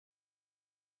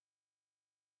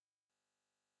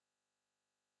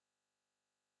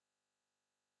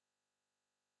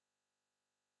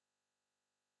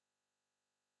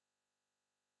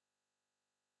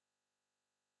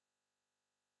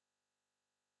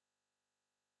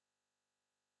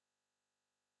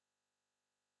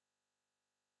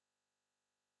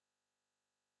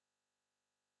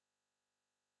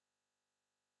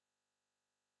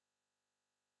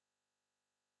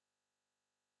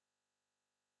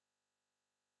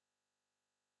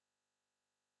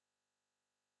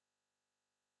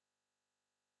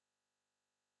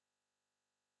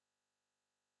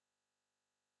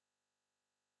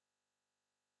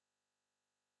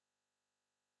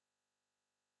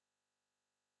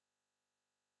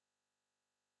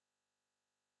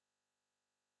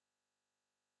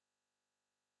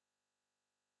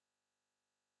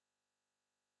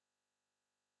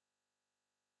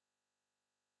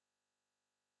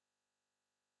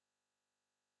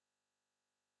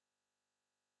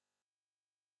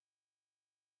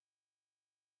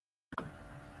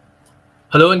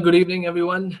Hello and good evening,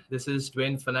 everyone. This is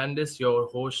Dwayne Fernandes, your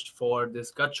host for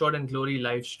this Gutshot and Glory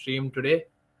live stream today.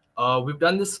 We've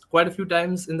done this quite a few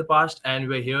times in the past, and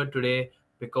we're here today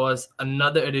because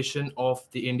another edition of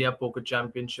the India Poker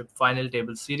Championship Final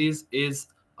Table Series is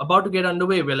about to get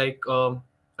underway. We're like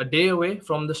a day away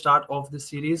from the start of the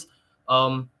series.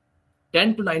 10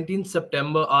 to 19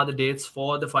 September are the dates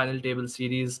for the Final Table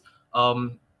Series.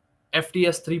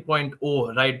 FTS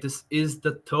 3.0, right? This is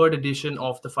the third edition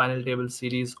of the Final Table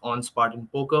Series on Spartan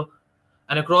Poker.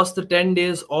 And across the 10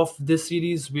 days of this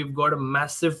series, we've got a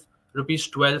massive rupees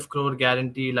 12 crore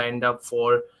guarantee lined up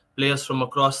for players from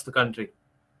across the country.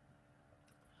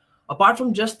 Apart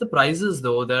from just the prizes,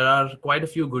 though, there are quite a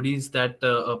few goodies that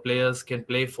players can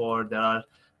play for. There are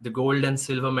the gold and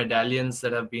silver medallions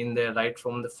that have been there right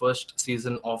from the first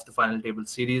season of the Final Table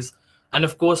Series. And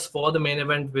of course, for the main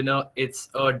event winner, it's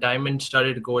a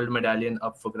diamond-studded gold medallion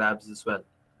up for grabs as well.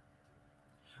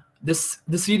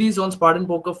 The series on Spartan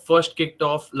Poker first kicked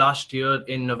off last year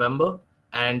in November,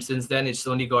 and since then it's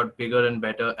only got bigger and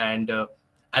better. And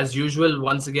as usual,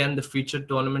 once again, the featured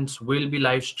tournaments will be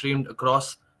live streamed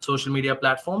across social media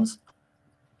platforms.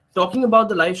 Talking about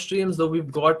the live streams, though,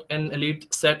 we've got an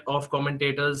elite set of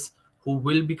commentators who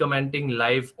will be commenting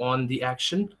live on the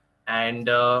action. And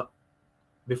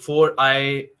before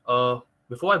I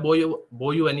bore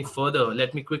you any further,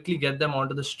 let me quickly get them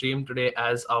onto the stream today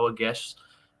as our guests.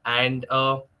 And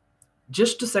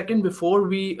just a second before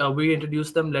we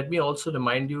introduce them, let me also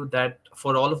remind you that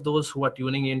for all of those who are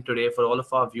tuning in today, for all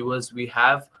of our viewers, we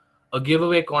have a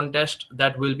giveaway contest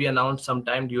that will be announced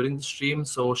sometime during the stream.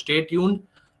 So stay tuned.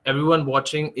 Everyone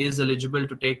watching is eligible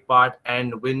to take part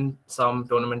and win some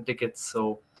tournament tickets.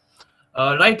 So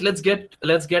right, let's get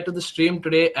to the stream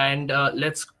today, and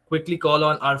let's quickly call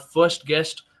on our first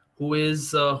guest, who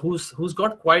is who's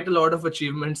got quite a lot of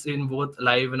achievements in both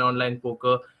live and online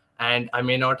poker. And I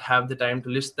may not have the time to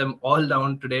list them all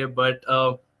down today, but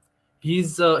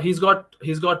he's got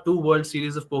 2 World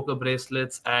Series of Poker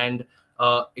bracelets, and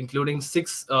including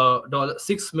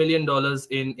 $6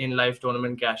 million in live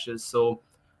tournament cashes. So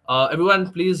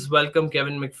everyone, please welcome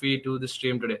Kevin MacPhee to the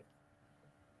stream today.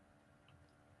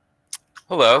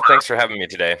 Hello, thanks for having me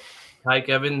today. Hi,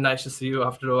 Kevin. Nice to see you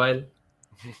after a while.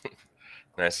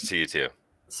 Nice to see you too.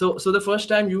 So the first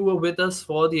time you were with us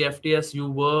for the FTS, you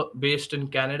were based in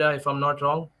Canada, if I'm not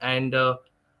wrong. And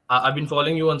I've been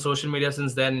following you on social media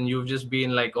since then, and you've just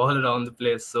been like all around the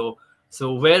place. So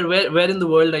where in the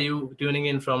world are you tuning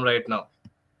in from right now?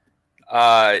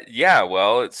 Yeah,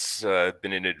 well, it's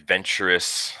been an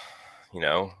adventurous,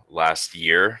 last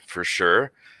year for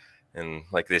sure. And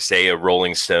like they say, a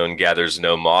rolling stone gathers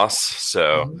no moss.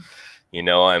 So,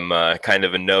 I'm kind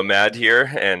of a nomad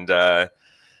here. And I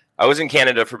was in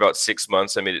Canada for about 6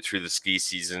 months. I made it through the ski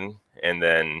season. And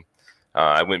then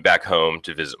I went back home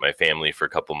to visit my family for a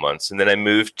couple months. And then I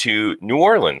moved to New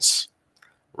Orleans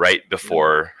right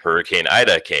before Hurricane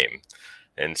Ida came.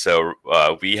 And so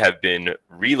we have been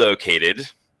relocated.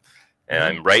 And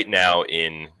I'm right now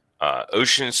in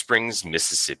Ocean Springs,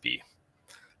 Mississippi.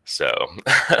 So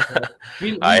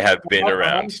I have been around.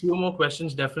 I have a few more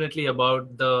questions definitely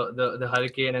about the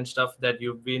hurricane and stuff that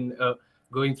you've been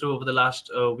going through over the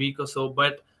last week or so.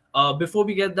 But before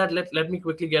we get that, let me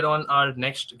quickly get on our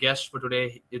next guest for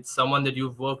today. It's someone that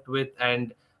you've worked with,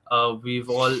 and we've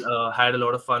all had a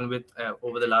lot of fun with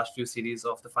over the last few series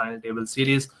of the Final Table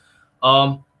Series.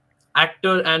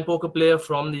 Actor and poker player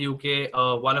from the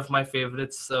UK, one of my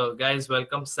favorites. Guys,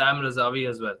 welcome Sam Razavi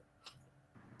as well.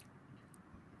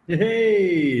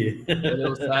 Hey!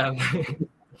 Hello, Sam.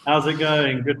 How's it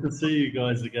going? Good to see you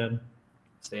guys again.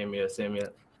 Same here.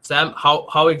 Sam,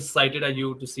 how excited are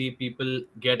you to see people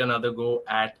get another go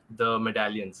at the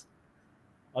medallions?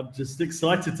 I'm just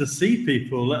excited to see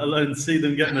people, let alone see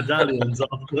them get medallions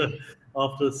after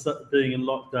being in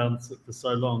lockdown for so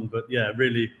long. But yeah,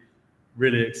 really,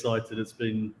 really excited. It's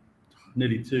been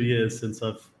nearly 2 years since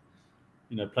I've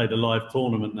played a live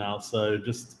tournament now. So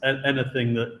just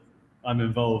anything that I'm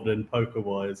involved in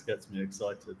poker-wise gets me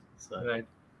excited. So.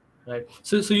 Right.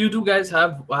 So you two guys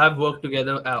have worked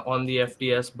together on the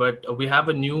FTS, but we have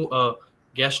a new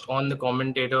guest on the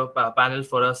commentator panel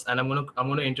for us, and I'm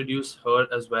gonna introduce her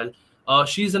as well.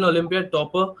 She's an Olympiad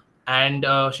topper, and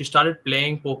she started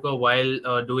playing poker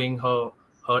while doing her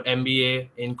MBA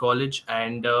in college,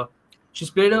 and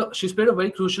she's played a very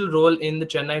crucial role in the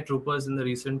Chennai Troopers in the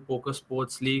recent Poker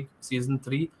Sports League Season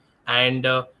 3. And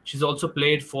she's also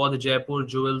played for the Jaipur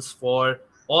Jewels for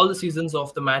all the seasons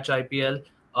of the Match IPL.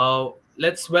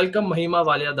 Let's welcome Mahima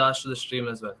Walia Das to the stream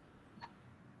as well.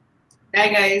 Hi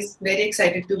guys, very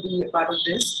excited to be a part of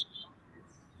this.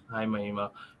 Hi,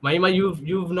 Mahima. Mahima,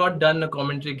 you've not done a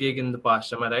commentary gig in the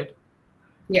past, am I right?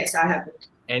 Yes, I have it.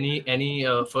 Any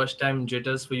first time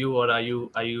jitters for you, or are you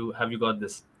have you got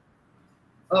this?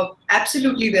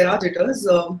 Absolutely, there are jitters,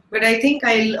 but I think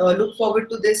I'll look forward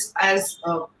to this as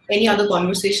any other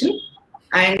conversation,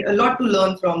 and a lot to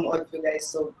learn from all of you guys.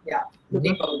 So yeah,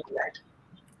 looking forward to that.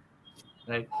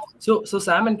 Right. So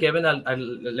Sam and Kevin, I'll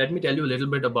let me tell you a little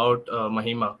bit about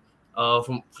Mahima.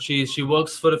 She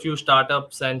works for a few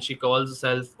startups and she calls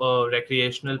herself a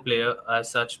recreational player as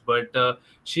such. But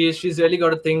she's really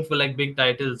got a thing for like big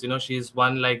titles. You know, she's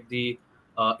won like the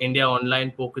India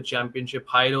Online Poker Championship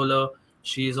High Roller.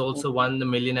 She's also won the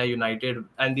Millionaire United,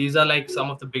 and these are like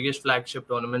some of the biggest flagship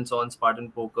tournaments on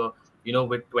Spartan Poker. You know,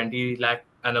 with 20 lakh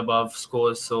and above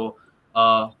scores. So.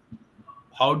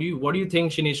 What do you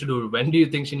think she needs to do? When do you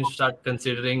think she needs to start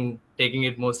considering taking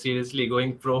it more seriously,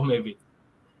 going pro maybe?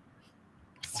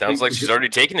 Sounds like she's already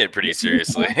taken it pretty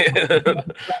seriously.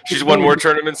 She's won more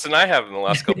tournaments than I have in the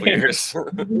last couple of years.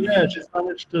 Yeah, she's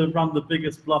managed to run the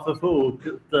biggest bluff of all,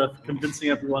 convincing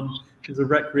everyone she's a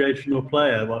recreational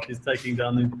player while she's taking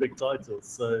down these big titles.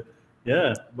 So,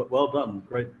 yeah, but well done.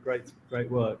 Great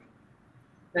work.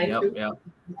 Thank you. Yeah.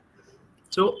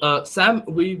 So, Sam,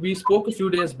 we spoke a few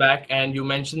days back, and you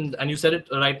mentioned, and you said it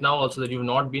right now also, that you've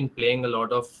not been playing a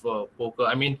lot of poker.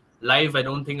 I mean, live, I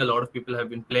don't think a lot of people have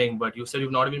been playing, but you said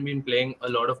you've not even been playing a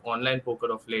lot of online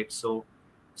poker of late. So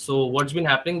what's been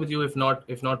happening with you if not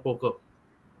poker?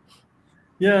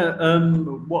 Yeah,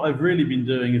 what I've really been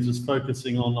doing is just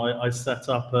focusing on. I set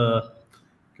up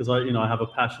because I have a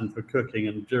passion for cooking,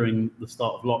 and during the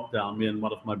start of lockdown, me and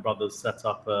one of my brothers set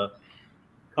up a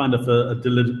kind of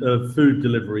a food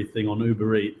delivery thing on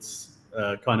Uber Eats,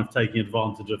 kind of taking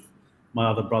advantage of my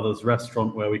other brother's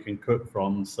restaurant where we can cook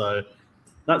from. So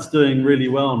that's doing really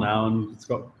well now, and it's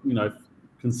got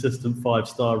consistent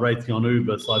 5-star rating on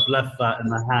Uber. So I've left that in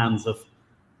the hands of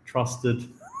trusted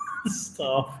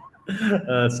staff.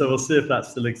 So we'll see if that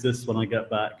still exists when I get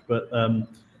back. But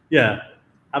yeah,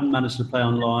 haven't managed to play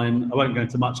online. I won't go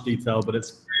into much detail, but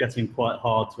it's getting quite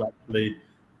hard to actually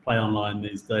play online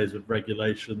these days with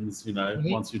regulations.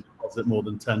 Once you deposit more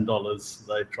than $10,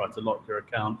 they try to lock your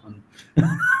account,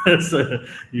 and so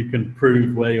you can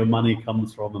prove where your money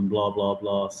comes from and blah blah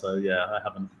blah. So yeah, I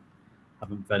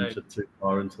haven't ventured too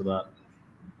far into that.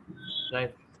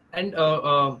 Right. And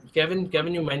Kevin,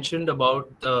 you mentioned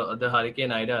about the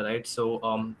Hurricane Ida, right?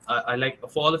 So I like,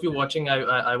 for all of you watching,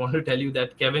 I want to tell you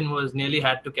that Kevin was nearly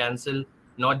had to cancel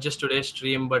not just today's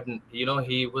stream, but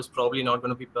he was probably not going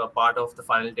to be a part of the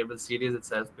final table series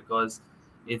itself, because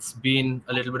it's been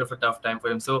a little bit of a tough time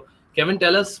for him. So Kevin,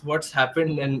 tell us what's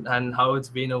happened and how it's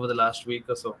been over the last week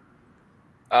or so.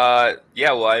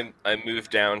 Yeah, well, I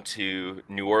moved down to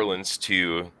New Orleans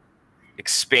to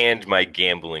expand my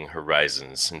gambling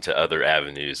horizons into other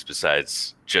avenues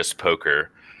besides just poker,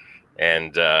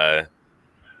 and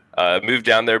moved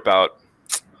down there about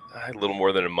a little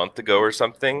more than a month ago or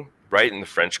something, right in the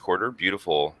French Quarter.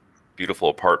 Beautiful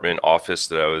apartment office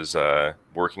that I was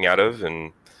working out of.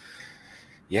 And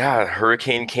yeah,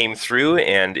 hurricane came through,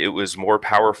 and it was more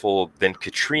powerful than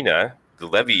Katrina. The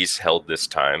levees held this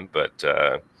time, but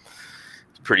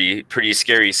pretty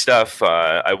scary stuff.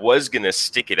 I was gonna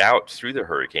stick it out through the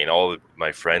hurricane. All of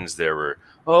my friends there were,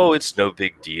 oh, it's no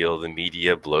big deal, the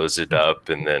media blows it up.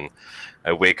 And then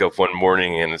I wake up one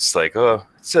morning and it's like, oh,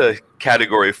 it's a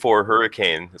Category 4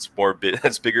 hurricane.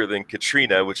 That's bigger than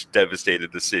Katrina, which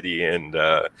devastated the city. And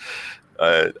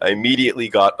I immediately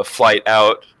got a flight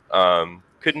out.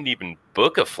 Couldn't even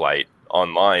book a flight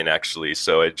online, actually.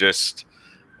 So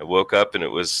I woke up and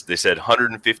they said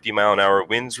 150-mile-an-hour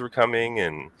winds were coming,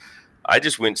 and I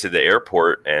just went to the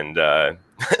airport and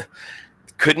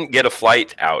couldn't get a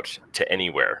flight out to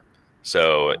anywhere.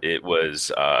 So it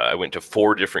was, I went to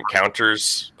 4 different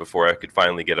counters before I could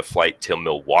finally get a flight till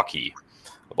Milwaukee,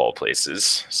 of all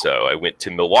places. So I went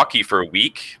to Milwaukee for a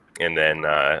week, and then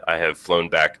I have flown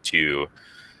back to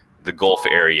the Gulf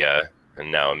area,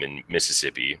 and now I'm in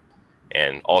Mississippi,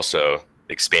 and also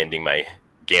expanding my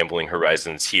gambling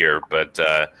horizons here. But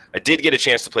I did get a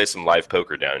chance to play some live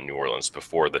poker down in New Orleans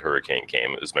before the hurricane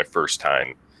came. It was my first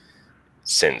time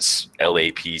since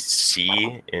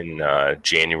LAPC in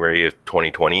January of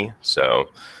 2020.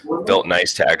 So felt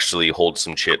nice to actually hold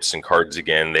some chips and cards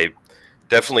again. They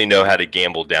definitely know how to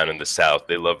gamble down in the South.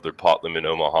 They love their pot limit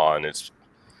Omaha, and it's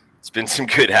been some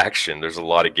good action. There's a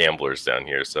lot of gamblers down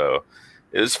here. So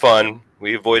it was fun.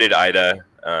 We avoided Ida.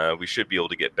 We should be able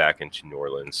to get back into New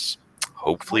Orleans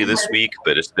hopefully this week,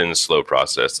 but it's been a slow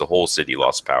process. The whole city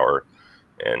lost power,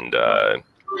 and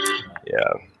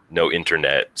yeah, no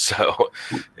internet. So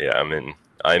yeah, I'm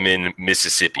I'm in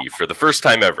Mississippi for the first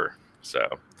time ever.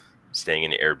 So staying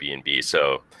in an Airbnb.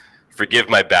 So forgive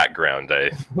my background.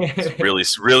 It's a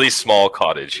really small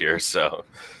cottage here. So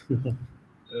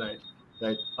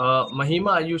Right.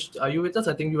 Mahima, are you with us?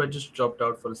 I think you had just dropped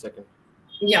out for a second.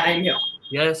 Yeah, I'm here.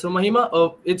 Yeah. So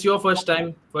Mahima, it's your first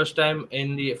time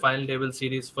in the final table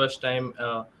series, first time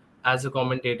as a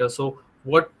commentator. So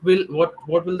what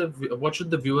should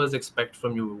the viewers expect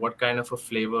from you? What kind of a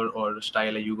flavor or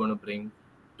style are you going to bring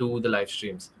to the live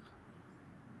streams?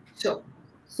 Sure.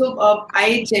 So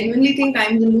I genuinely think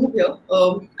I'm the noob here.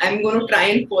 I'm going to try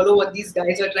and follow what these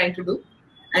guys are trying to do,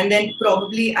 and then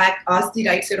probably ask the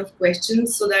right set of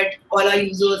questions so that all our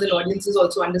users and audiences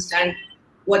also understand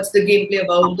what's the gameplay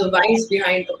about, the whys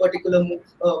behind a particular move.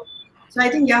 So I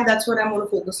think, yeah, that's what I'm going to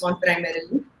focus on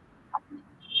primarily.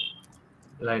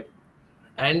 Right.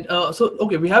 And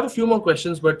okay, we have a few more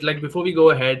questions, but like before we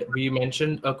go ahead, we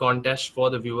mentioned a contest for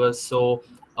the viewers. So,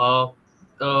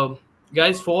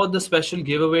 guys, for the special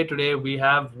giveaway today, we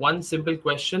have one simple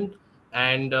question,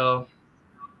 and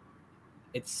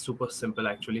it's super simple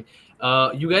actually.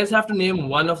 You guys have to name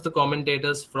one of the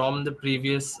commentators from the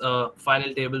previous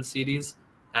final table series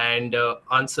and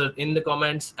answer in the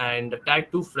comments and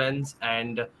tag 2 friends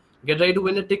and get ready to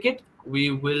win a ticket.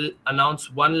 We will announce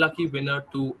one lucky winner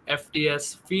to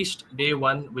FTS Feast Day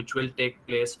 1, which will take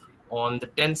place on the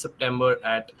 10th September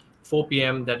at 4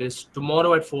 p.m. That is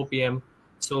tomorrow at 4 p.m.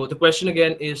 So the question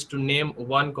again is to name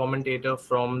one commentator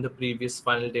from the previous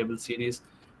final table series.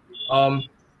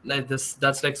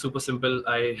 That's like super simple.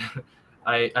 I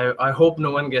hope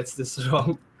no one gets this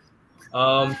wrong.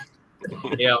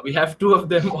 Yeah, we have 2 of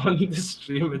them on the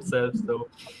stream itself. So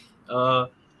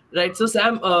right, so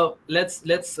Sam, let's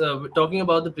talking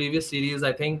about the previous series.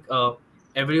 I think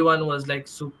everyone was like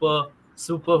super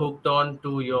hooked on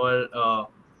to your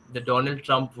the Donald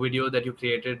Trump video that you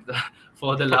created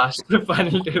for the last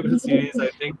final table series.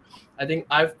 I think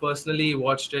I've personally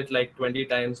watched it like 20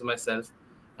 times myself.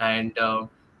 And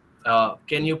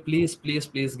can you please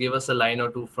give us a line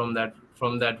or two from that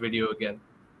video again?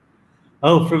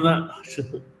 Oh, from that,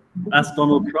 that's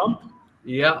Donald Trump.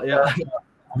 Yeah.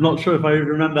 I'm not sure if I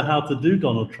remember how to do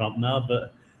Donald Trump now,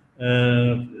 but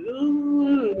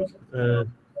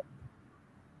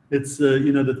it's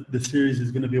the series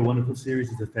is going to be a wonderful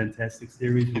series. It's a fantastic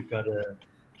series. We've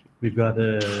got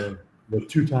the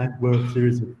 2-time World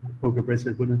Series of Poker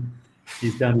bracelet winner.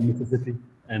 He's down in Mississippi,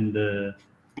 and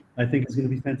I think it's going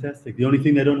to be fantastic. The only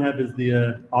thing they don't have is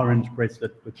the orange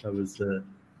bracelet,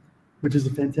 which is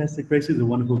a fantastic bracelet, a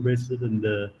wonderful bracelet, and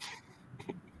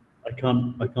I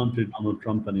can't do Donald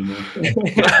Trump anymore.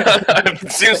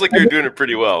 It seems like you're doing it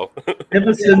pretty well.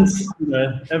 Ever since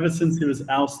he was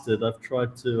ousted, I've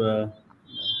tried to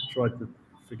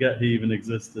forget he even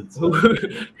existed. So.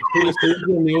 Who's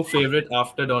your new favorite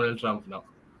after Donald Trump now?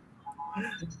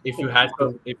 If you had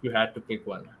to pick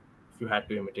one, if you had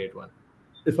to imitate one.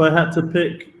 If I had to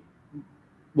pick,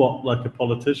 what, like a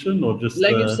politician or just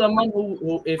like if someone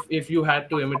who if you had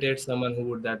to imitate someone, who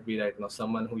would that be right now?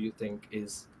 Someone who you think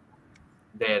is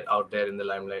out there in the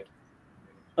limelight.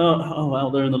 Oh,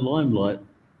 out there in the limelight.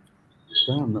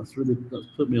 Damn, that's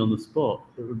put me on the spot.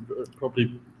 It would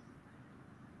probably.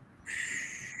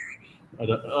 I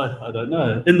don't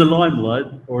know. In the limelight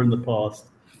or in the past,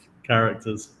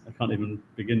 characters. I can't even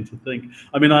begin to think.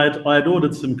 I mean, I had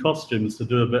ordered some costumes to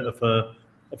do a bit of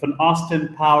an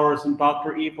Austin Powers and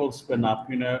Dr. Evil spin up.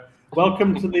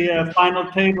 Welcome to the final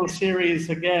table series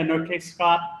again. Okay,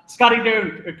 Scotty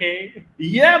Doon. Okay.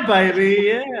 Yeah,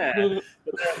 baby. Yeah.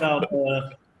 About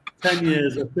 10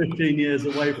 years or 15 years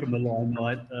away from the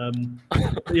limelight.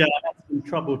 Yeah, I had some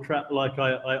trouble. Like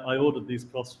I ordered these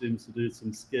costumes to do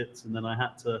some skits, and then I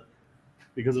had to,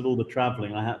 because of all the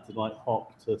traveling, I had to like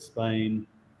hop to Spain.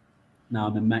 Now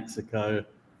I'm in Mexico,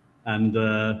 and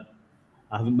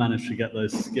I haven't managed to get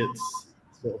those skits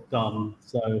sort of done.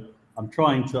 So I'm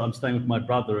staying with my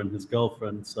brother and his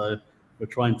girlfriend. So we're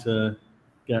trying to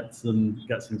get some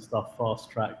stuff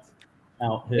fast tracked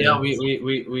out here. Yeah,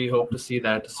 we hope to see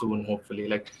that soon, hopefully.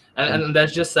 Like, and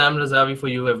that's just Sam Razavi for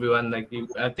you, everyone. Like,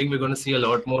 I think we're going to see a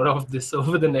lot more of this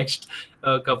over the next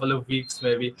couple of weeks,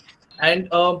 maybe. And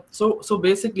so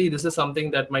basically, this is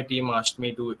something that my team asked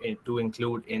me to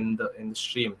include in the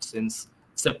stream, since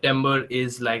September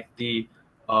is like the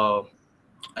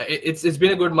it's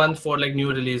been a good month for like new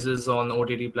releases on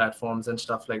OTT platforms and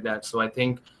stuff like that. So I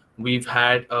think we've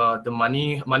had the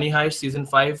Money Heist season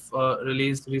 5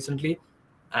 released recently,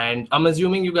 and I'm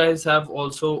assuming you guys have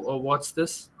also watched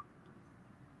this.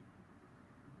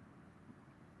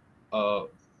 No.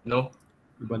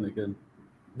 When again?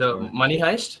 The Money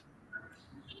Heist.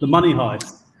 The Money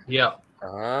Heist. Yeah.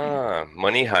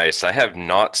 Money Heist. I have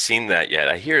not seen that yet.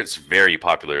 I hear it's very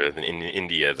popular in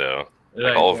India, though. Like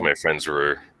Right, all of right. my friends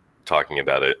were talking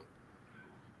about it.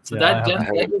 So Yeah, I that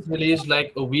haven't. that was released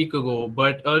like a week ago.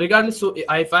 But regardless, so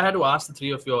if I had to ask the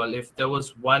three of you all, if there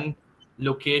was one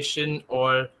location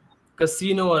or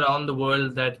casino around the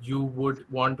world that you would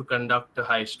want to conduct a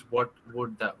heist,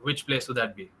 which place would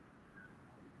that be?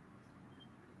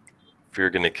 If you're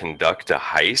going to conduct a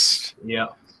heist, Yeah.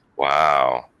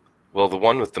 wow. Well, the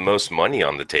one with the most money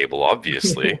on the table,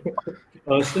 obviously.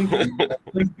 I was thinking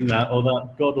that, or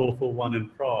that god awful one in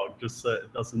Prague, just so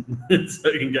it doesn't, so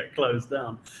it can get closed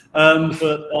down.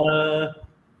 Yeah,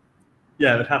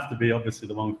 it would have to be obviously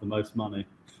the one with the most money,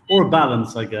 or a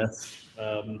balance, I guess.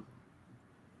 One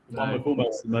Right. with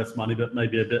almost the most money, but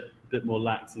maybe a bit more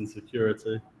lax in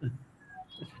security.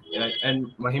 Right. And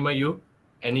Mahima, you?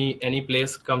 Any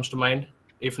place comes to mind?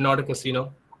 If not a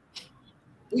casino?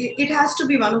 It has to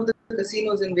be one of the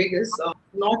casinos in Vegas.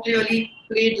 Not really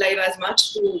played live as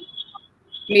much to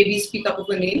maybe speak up of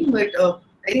a name, but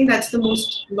I think that's the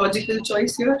most logical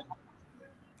choice here.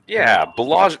 Yeah,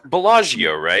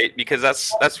 Bellagio, right? Because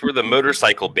that's where the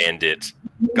motorcycle bandit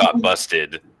got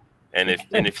busted. And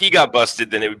if he got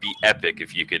busted, then it would be epic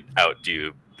if you could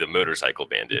outdo the motorcycle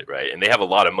bandit, right? And they have a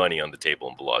lot of money on the table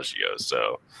in Bellagio,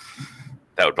 so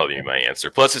that would probably be my answer.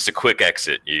 Plus, it's a quick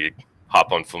exit. You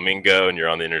hop on Flamingo and you're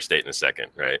on the interstate in a second,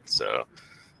 right? So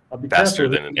I'd be faster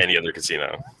careful. than any other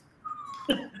casino.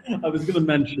 I was going to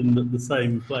mention the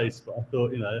same place, but I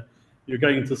thought, you're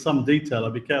going into some detail.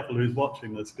 I'd be careful who's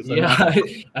watching this, because Yeah,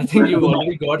 I think you've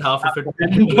already got half of it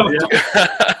planned out.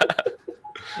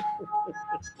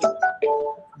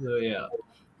 So yeah,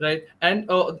 right. And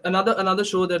another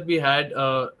show that we had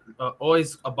or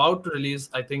is about to release,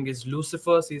 I think, is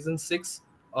Lucifer season 6.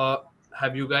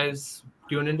 Have you guys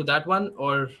tuned into that one,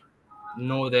 or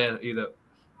no there either?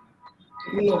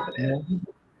 No.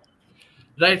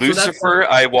 Right. Lucifer,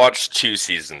 I watched 2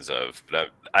 seasons of,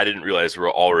 but I didn't realize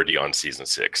we're already on season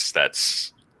 6.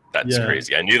 That's Yeah.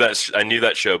 crazy. I knew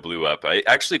that show blew up. I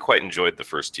actually quite enjoyed the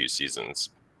first 2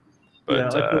 seasons,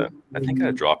 but I think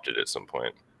I dropped it at some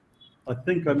point. I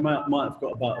think I might have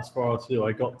got about as far as you.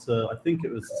 I got to, I think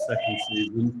it was the second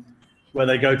season, where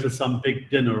they go to some big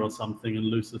dinner or something and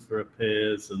Lucifer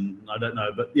appears, and I don't know.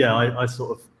 But yeah, I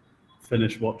sort of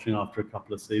finished watching after a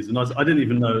couple of seasons. I didn't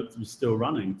even know it was still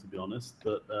running, to be honest.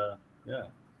 But yeah.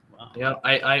 Wow. Yeah,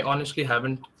 I honestly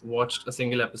haven't watched a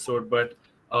single episode, but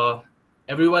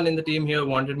everyone in the team here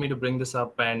wanted me to bring this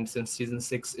up, and since season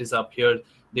 6 is up here,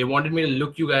 they wanted me to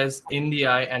look you guys in the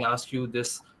eye and ask you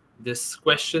this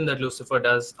question that Lucifer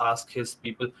does ask his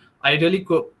people. I really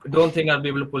don't think I'll be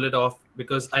able to pull it off,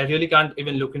 because I really can't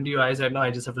even look into your eyes right now.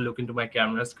 I just have to look into my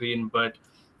camera screen. But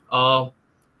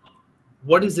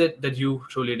what is it that you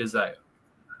truly desire?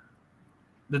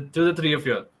 To the three of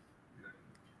you.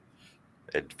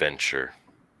 Adventure.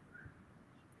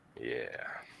 Yeah.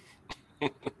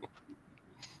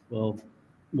 Well,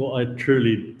 what I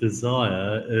truly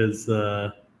desire is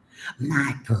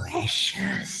My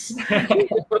precious. I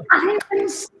haven't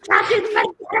started my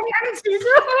dances.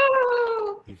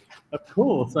 Of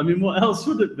course. I mean, what else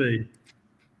would it be?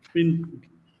 It's been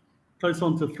close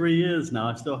on to 3 years now.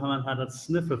 I still haven't had a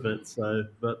sniff of it. So,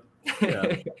 but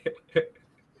yeah.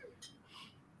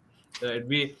 Right.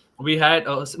 We had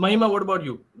Mahima. What about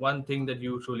you? One thing that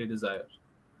you truly desire?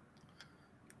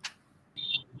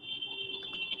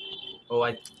 Oh,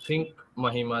 I think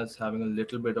Mahima is having a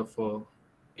little bit of a.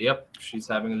 Yep, she's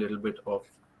having a little bit of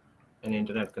an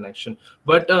internet connection.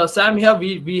 But Sam, yeah,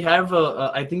 we have.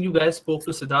 I think you guys spoke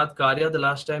to Siddharth Karya the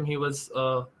last time he was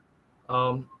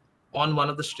on one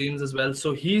of the streams as well.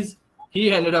 So he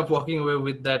ended up walking away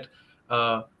with that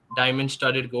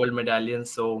diamond-studded gold medallion.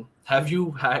 So have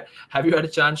you had a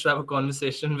chance to have a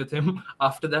conversation with him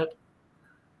after that?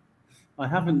 I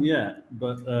haven't yet,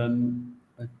 but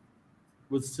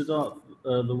was Siddharth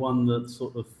the one that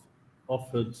sort of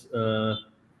offered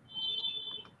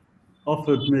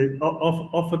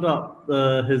up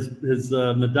his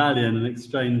medallion in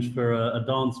exchange for a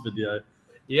dance video?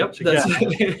 Yep,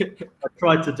 Again, I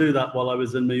tried to do that while I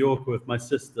was in Mallorca with my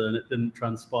sister, and it didn't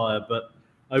transpire. But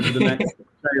over the next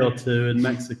day or two in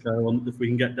Mexico, if we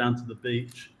can get down to the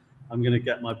beach, I'm going to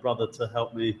get my brother to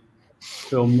help me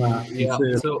film that. Yeah.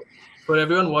 So for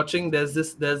everyone watching, there's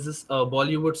this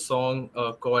Bollywood song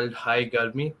called "Hi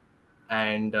Garmi,"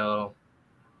 and I'm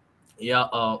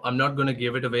not going to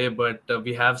give it away, but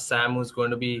we have Sam who's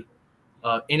going to be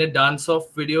in a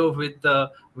dance-off video with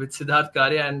Siddharth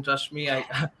Karya, and trust me,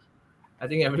 I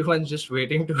think everyone's just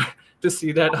waiting to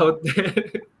see that out there.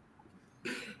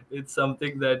 It's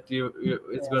something that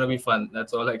it's going to be fun.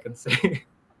 That's all I can say.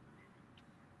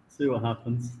 See what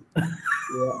happens.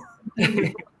 Yeah.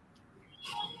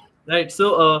 Right.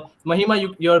 So,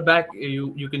 Mahima, you're back.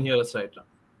 You can hear us right now.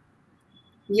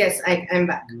 Yes, I'm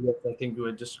back. Yes, I think you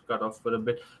were just cut off for a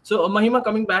bit. So, Mahima,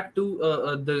 coming back to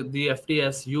the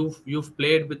FTS, you've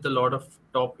played with a lot of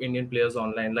top Indian players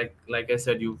online. Like I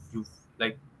said, you've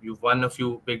won a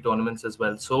few big tournaments as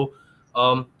well. So,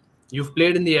 you've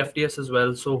played in the FTS as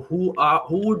well. So, who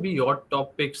would be your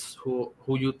top picks who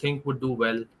you think would do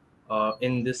well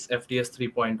in this FTS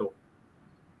 3.0?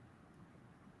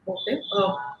 Okay.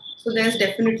 So there's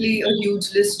definitely a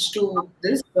huge list to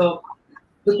this. The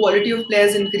quality of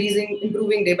players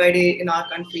improving day by day in our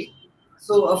country.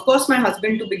 So of course, my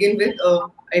husband to begin with,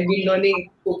 I've been learning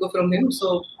poker from him,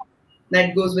 so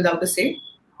that goes without a say.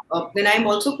 Then I'm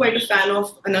also quite a fan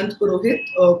of Anant Purohit.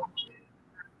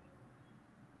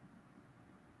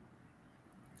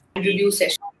 Review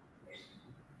session.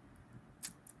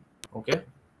 Okay.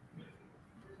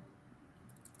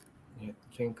 I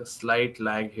think a slight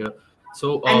lag here.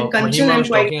 So And Kanchan, Mahima I'm was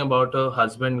quite talking about her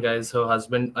husband, guys. Her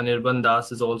husband Anirban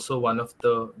Das is also one of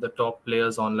the top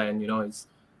players online. You know, he's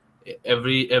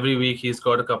every week he's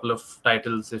got a couple of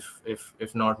titles,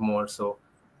 if not more. So,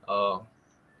 uh,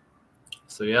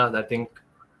 so yeah, I think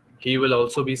he will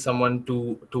also be someone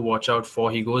to watch out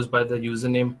for. He goes by the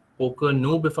username Poker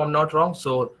Noob, if I'm not wrong.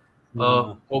 So,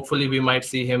 hopefully we might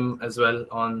see him as well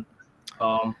on.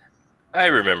 Um, I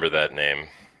remember that name.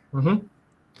 mhm.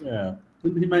 Yeah.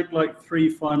 Didn't he make like 3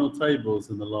 final tables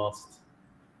in the last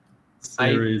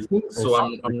series? I think so.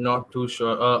 I'm not too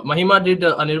sure. Mahima, did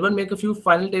Anirban make a few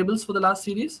final tables for the last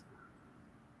series?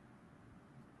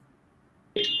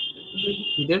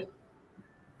 He did.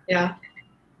 yeah.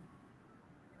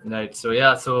 Right. So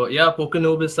yeah, Poker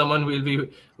Noob is someone we'll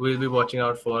be watching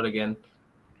out for again.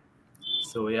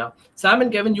 So yeah, Sam and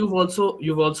Kevin, you've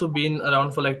also been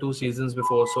around for like 2 seasons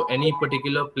before. So any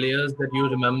particular players that you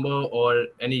remember, or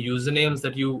any usernames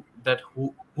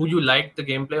who you liked the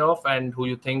gameplay of, and who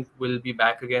you think will be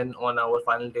back again on our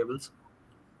final tables?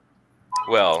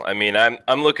 Well, I mean,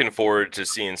 I'm looking forward to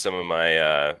seeing some of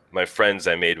my my friends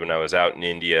I made when I was out in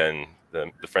India, and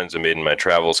the friends I made in my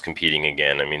travels competing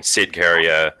again. I mean, Sid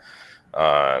Karya,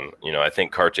 you know, I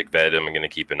think Kartik Vedam I'm going to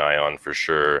keep an eye on for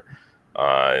sure.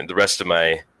 And the rest of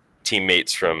my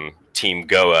teammates from Team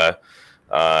Goa.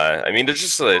 I mean, there's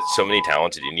just so many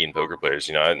talented Indian poker players,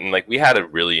 you know, and like we had a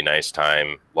really nice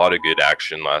time, a lot of good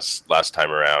action last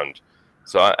time around.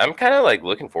 So I'm kind of like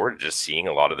looking forward to just seeing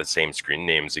a lot of the same screen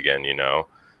names again, you know.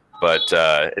 But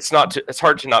it's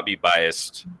hard to not be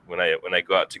biased when I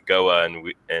go out to Goa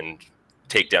and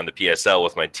take down the PSL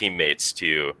with my teammates,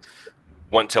 to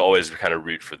want to always kind of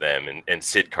root for them. And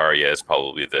Sid Karya is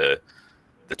probably the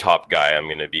top guy I'm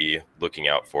going to be looking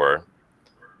out for,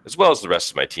 as well as the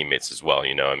rest of my teammates as well.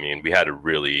 You know, I mean, we had a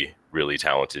really, really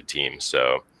talented team.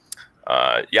 So,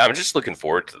 yeah, I'm just looking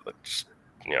forward to just,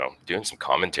 you know, doing some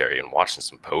commentary and watching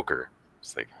some poker.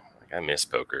 It's like I miss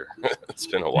poker. It's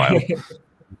been a while.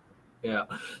 Yeah.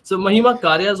 So Mahima,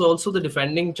 Karya is also the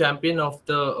defending champion of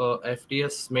the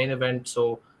FTS main event.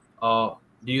 So,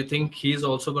 do you think he's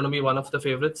also going to be one of the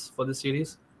favorites for the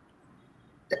series?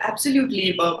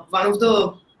 Absolutely, one of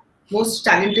the most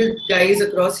talented guys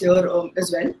across here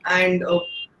as well, and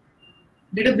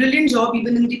did a brilliant job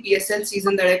even in the PSL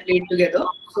season that I played together.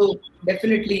 So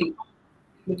definitely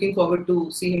looking forward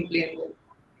to see him play well.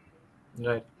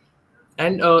 Right.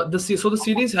 And the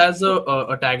series has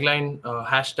a tagline,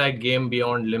 hashtag game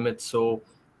beyond limits. So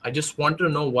I just want to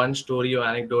know one story or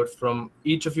anecdote from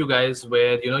each of you guys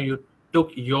where, you know, you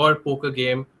took your poker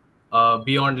game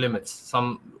beyond limits.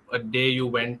 A day you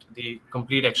went the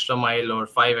complete extra mile or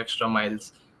 5 extra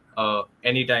miles,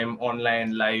 anytime,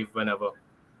 online, live, whenever.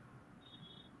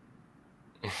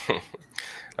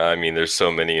 I mean, there's so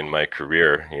many in my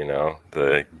career, you know.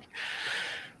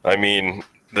 I mean,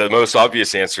 the most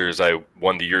obvious answer is I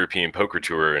won the European Poker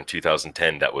Tour in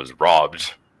 2010 that was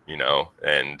robbed, you know,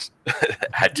 and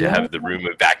had to have the room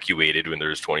evacuated when there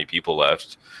was 20 people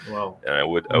left. Wow. And I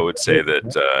would say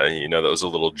that, you know, that was a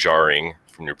little jarring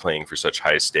when you're playing for such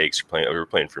high stakes. We were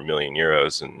playing for €1 million,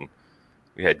 and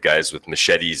we had guys with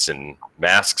machetes and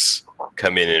masks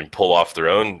come in and pull off their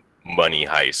own money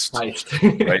heist.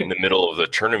 Right in the middle of the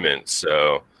tournament.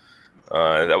 So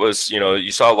that was, you know,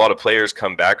 you saw a lot of players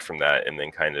come back from that and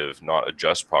then kind of not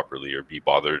adjust properly or be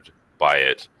bothered by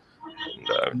it.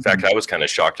 And, in fact, I was kind of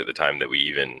shocked at the time that we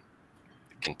even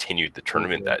continued the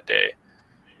tournament that day.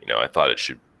 You know, I thought it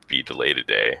should be delayed a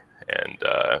day. And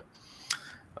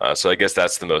so I guess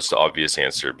that's the most obvious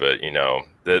answer. But, you know,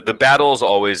 the battle is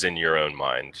always in your own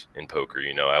mind in poker.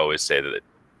 You know, I always say that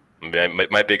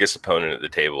my biggest opponent at the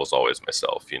table is always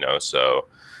myself, you know. So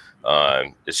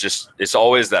It's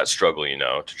always that struggle, you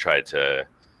know, to try to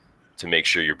make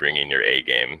sure you're bringing your A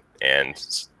game, and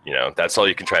you know that's all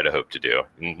you can try to hope to do.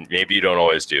 And maybe you don't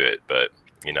always do it, but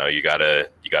you know you gotta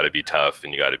be tough,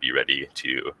 and you gotta be ready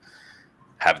to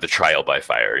have the trial by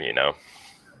fire, you know.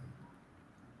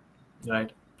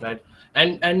 Right.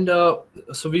 And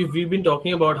so we've been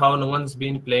talking about how no one's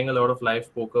been playing a lot of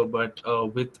live poker, but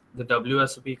with the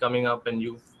WSOP coming up, and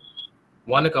you've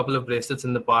won a couple of bracelets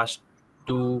in the past,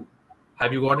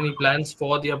 have you got any plans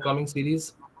for the upcoming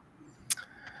series?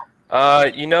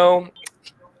 You know,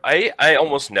 I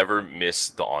almost never miss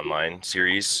the online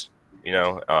series. You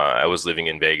know, I was living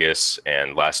in Vegas,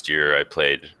 and last year I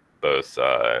played both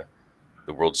the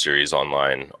World Series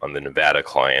online on the Nevada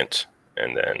client,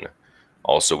 and then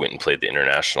also went and played the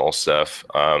international stuff.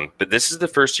 But this is the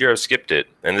first year I've skipped it,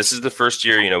 and this is the first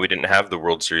year, you know, we didn't have the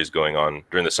World Series going on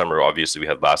during the summer. Obviously, we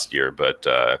had last year, but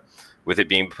with it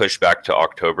being pushed back to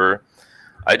October,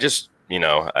 I just, you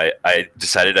know, I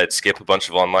decided I'd skip a bunch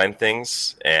of online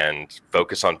things and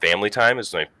focus on family time.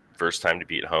 It's my first time to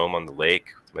be at home on the lake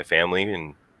with my family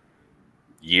in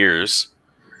years.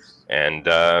 And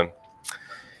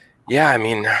yeah, I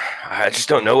mean, I just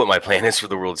don't know what my plan is for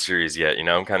the World Series yet. You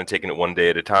know, I'm kind of taking it one day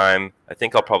at a time. I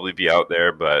think I'll probably be out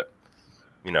there, but,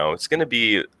 you know, it's going to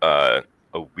be a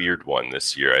weird one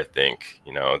this year, I think.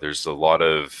 You know, there's a lot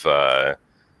of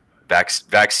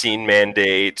vaccine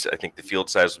mandate. I think the field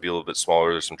size will be a little bit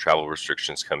smaller. There's some travel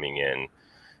restrictions coming in.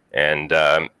 And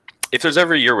if there's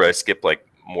ever a year where I skip like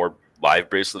more live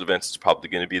bracelet events, it's probably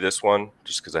going to be this one,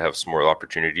 just because I have some more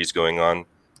opportunities going on.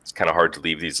 It's kind of hard to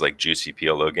leave these like juicy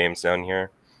PLO games down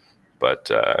here, but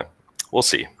we'll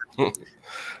see.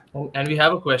 And we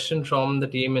have a question from the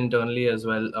team internally as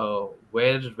well.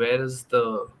 Where is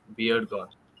the beard gone?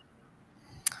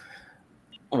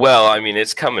 Well, I mean,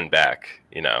 it's coming back,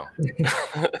 you know.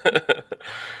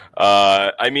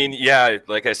 I mean, yeah,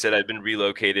 like I said, I've been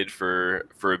relocated for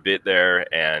a bit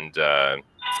there, and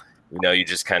you know, you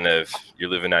just kind of, you're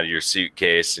living out of your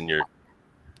suitcase, and you're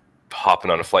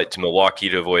hopping on a flight to Milwaukee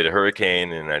to avoid a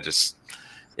hurricane, and I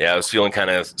was feeling kind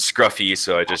of scruffy,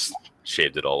 so I just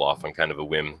shaved it all off on kind of a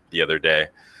whim the other day.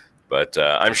 But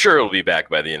I'm sure it'll be back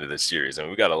by the end of this series. I mean,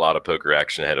 we've got a lot of poker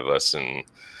action ahead of us in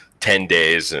 10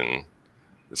 days, and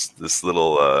this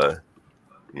little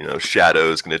you know,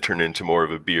 shadow is going to turn into more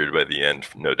of a beard by the end,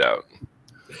 no doubt.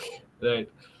 Right.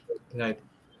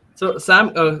 So Sam,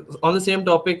 on the same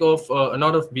topic of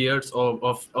not of beards or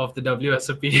of the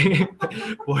WSOP,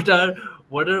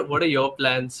 what are your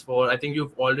plans for? I think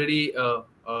you've already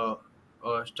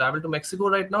traveled to Mexico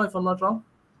right now, if I'm not wrong.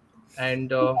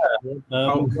 And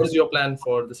what's your plan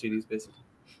for the series, basically?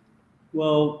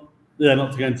 Well, yeah,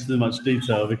 not to go into too much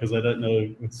detail because I don't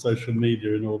know with social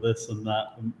media and all this and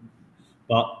that,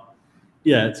 but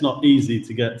yeah, it's not easy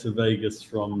to get to Vegas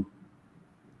from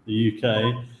the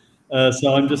UK.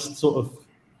 So I'm just sort of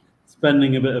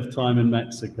spending a bit of time in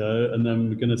Mexico, and then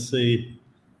we're going to see,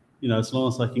 you know, as long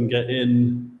as I can get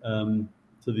in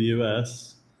to the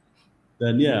US,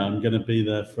 then yeah, I'm going to be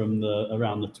there from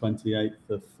around the 28th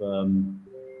of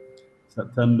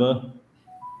September.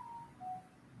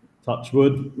 Touch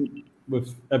wood,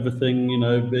 with everything, you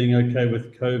know, being okay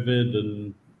with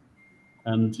COVID,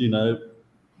 and you know,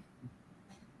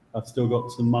 I've still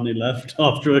got some money left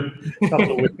after a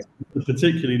couple of weeks. A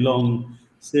particularly long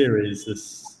series.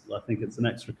 I think it's an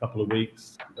extra couple of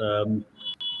weeks. But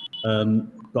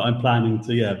I'm planning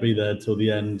to be there till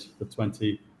the end,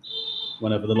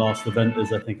 whenever the last event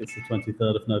is. I think it's the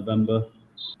 23rd of November,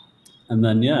 and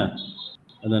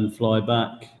then fly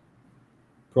back.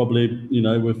 Probably, you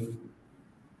know, with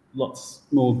lots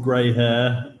more grey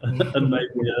hair and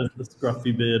maybe a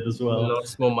scruffy beard as well.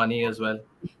 Lots more money as well.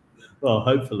 Well,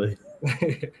 hopefully.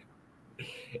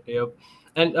 Yep.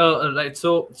 And right,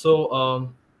 so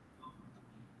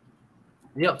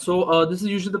this is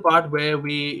usually the part where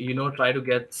we, you know, try to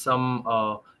get some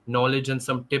knowledge and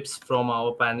some tips from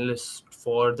our panelists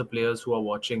for the players who are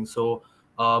watching. So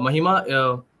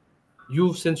Mahima,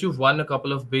 since you've won a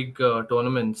couple of big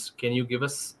tournaments, can you give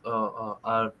us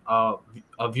our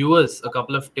viewers a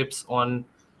couple of tips on,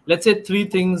 let's say, 3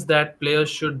 things that players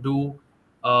should do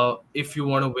if you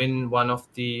want to win one of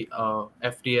the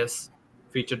FTS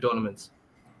feature tournaments?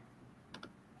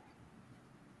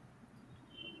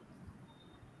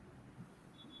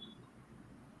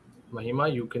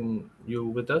 Mahima, you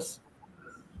with us?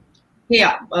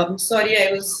 Yeah, sorry,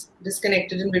 I was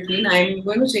disconnected in between. I'm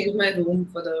going to change my room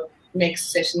for the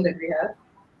next session that we have.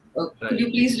 Could you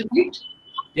please repeat?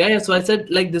 Yeah. So I said,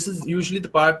 like, this is usually the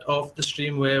part of the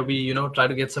stream where we, you know, try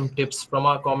to get some tips from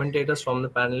our commentators, from the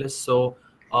panelists. So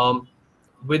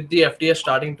with the FTS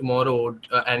starting tomorrow,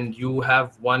 and you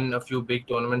have won a few big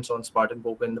tournaments on Spartan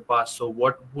Poker in the past, so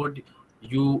what would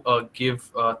you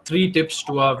give 3 tips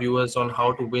to our viewers on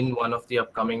how to win one of the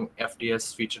upcoming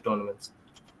FTS feature tournaments?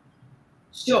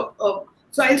 Sure.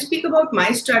 So I'll speak about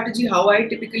my strategy, how I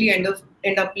typically end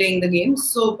up playing the games.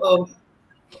 So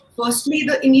firstly,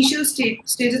 the initial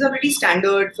stages are pretty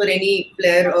standard for any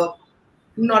player.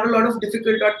 Not a lot of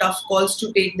difficult or tough calls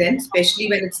to take then, especially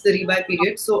when it's the rebuy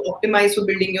period. So optimize for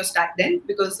building your stack then,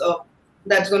 because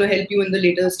that's going to help you in the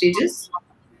later stages.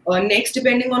 Next,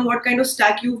 depending on what kind of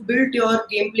stack you've built, your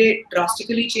gameplay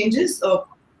drastically changes.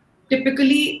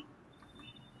 Typically,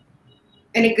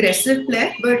 an aggressive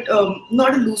player, but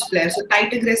not a loose player. So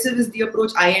tight aggressive is the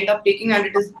approach I end up taking, and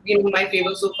it has been in my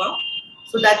favor so far.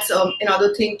 So that's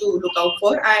another thing to look out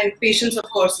for. And patience, of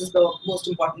course, is the most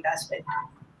important aspect.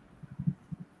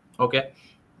 Okay.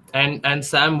 And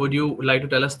Sam, would you like to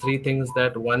tell us 3 things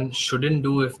that one shouldn't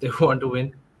do if they want to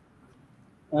win?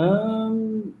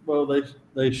 Well,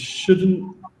 they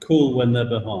shouldn't call when they're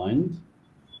behind.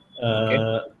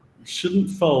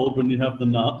 Shouldn't fold when you have the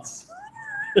nuts.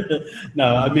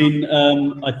 No, I mean,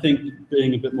 I think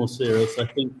being a bit more serious, I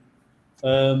think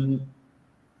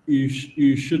you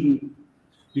shouldn't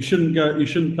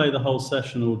play the whole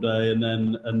session all day and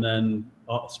then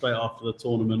straight after the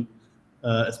tournament,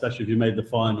 especially if you made the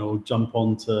final, jump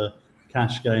onto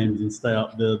cash games and stay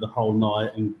up the whole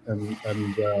night and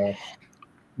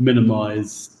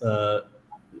minimize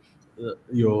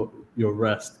your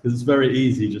rest, because it's very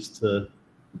easy just to,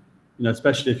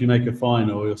 especially if you make a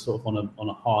final, you're sort of on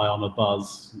a high, on a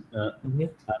buzz, and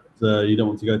you don't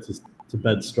want to go to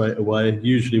bed straight away.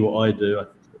 Usually what I do,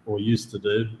 or used to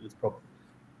do, is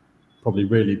probably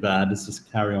really bad, is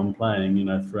just carry on playing,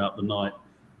 throughout the night.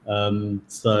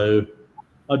 So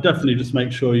I definitely just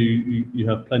make sure you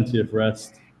have plenty of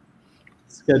rest.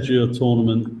 Schedule your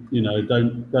tournament.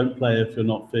 Don't play if you're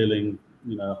not feeling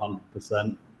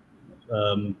 100%.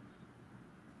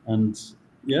 And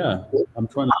yeah, I'm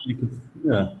trying to think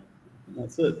of,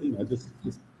 that's it. Just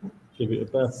give it your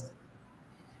best.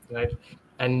 Right.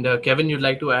 And Kevin, you'd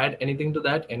like to add anything to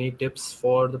that? Any tips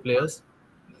for the players?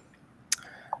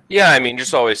 Yeah, I mean,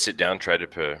 just always sit down, try to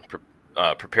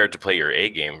prepare to play your A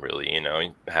game. Really,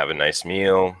 have a nice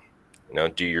meal,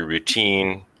 do your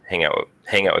routine, hang out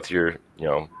with your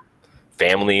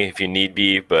family if you need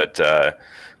be. But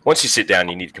once you sit down,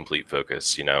 you need complete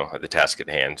focus, at the task at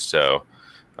hand. So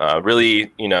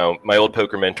really, my old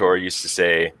poker mentor used to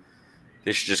say,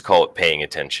 they should just call it paying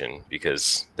attention,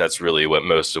 because that's really what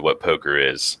most of what poker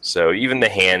is. So even the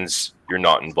hands you're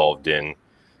not involved in,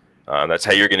 that's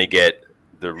how you're going to get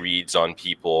the reads on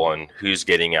people, on who's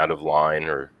getting out of line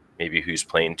or maybe who's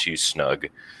playing too snug.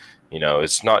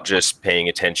 It's not just paying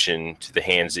attention to the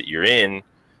hands that you're in,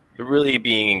 but really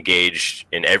being engaged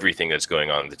in everything that's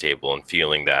going on at the table and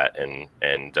feeling that and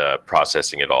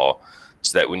processing it all,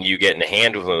 so that when you get in a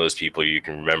hand with one of those people, you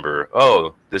can remember,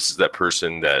 oh, this is that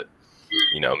person that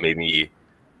maybe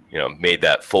made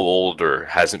that fold, or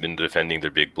hasn't been defending their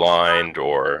big blind,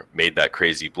 or made that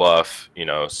crazy bluff.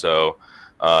 So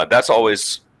that's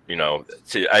always,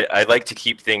 I like to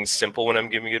keep things simple when I'm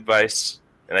giving advice,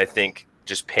 and I think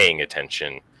just paying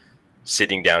attention,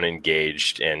 sitting down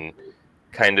engaged, and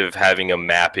kind of having a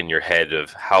map in your head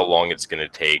of how long it's going to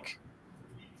take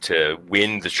to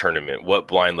win the tournament, what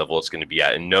blind level it's going to be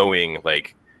at, and knowing,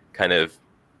 like, kind of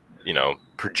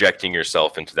projecting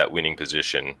yourself into that winning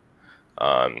position.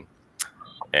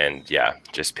 And yeah,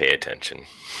 just pay attention.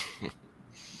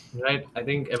 Right. I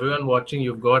think everyone watching,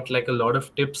 you've got like a lot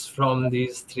of tips from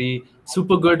these 3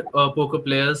 super good poker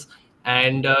players.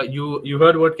 And you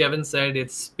heard what Kevin said.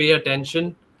 It's pay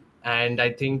attention. And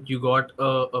I think you got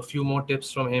a few more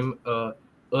tips from him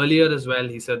earlier as well.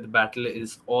 He said the battle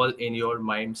is all in your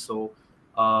mind. So,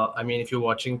 I mean, if you're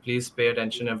watching, please pay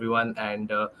attention, everyone.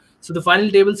 And so the final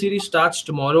table series starts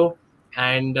tomorrow.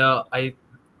 And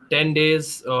 10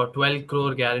 days, 12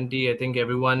 crore guarantee. I think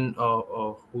everyone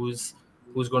who's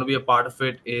going to be a part of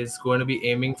it is going to be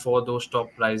aiming for those top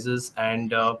prizes.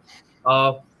 And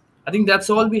I think that's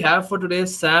all we have for today.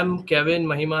 Sam, Kevin,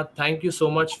 Mahima, thank you so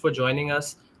much for joining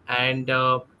us. And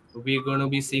we're going to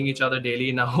be seeing each other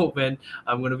daily now, when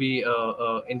I'm going to be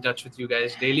in touch with you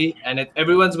guys daily. And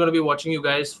everyone's going to be watching you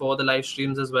guys for the live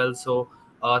streams as well. So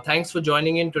thanks for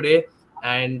joining in today.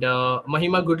 And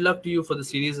Mahima, good luck to you for the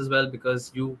series as well,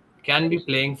 because you can be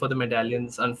playing for the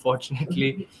medallions.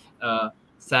 Unfortunately,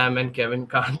 Sam and Kevin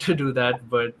can't do that.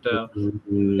 But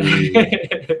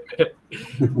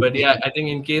but yeah, I think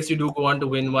in case you do go on to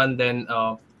win one, then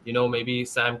maybe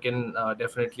Sam can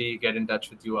definitely get in touch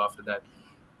with you after that.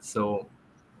 So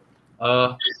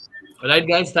All right,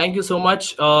 guys, thank you so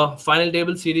much. Final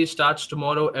table series starts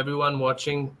tomorrow. Everyone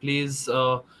watching, please,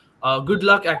 good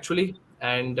luck, actually.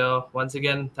 And once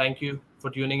again, thank you for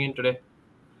tuning in today.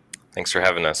 Thanks for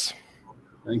having us.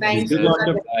 Thank you. Thanks. Good luck,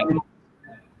 everyone.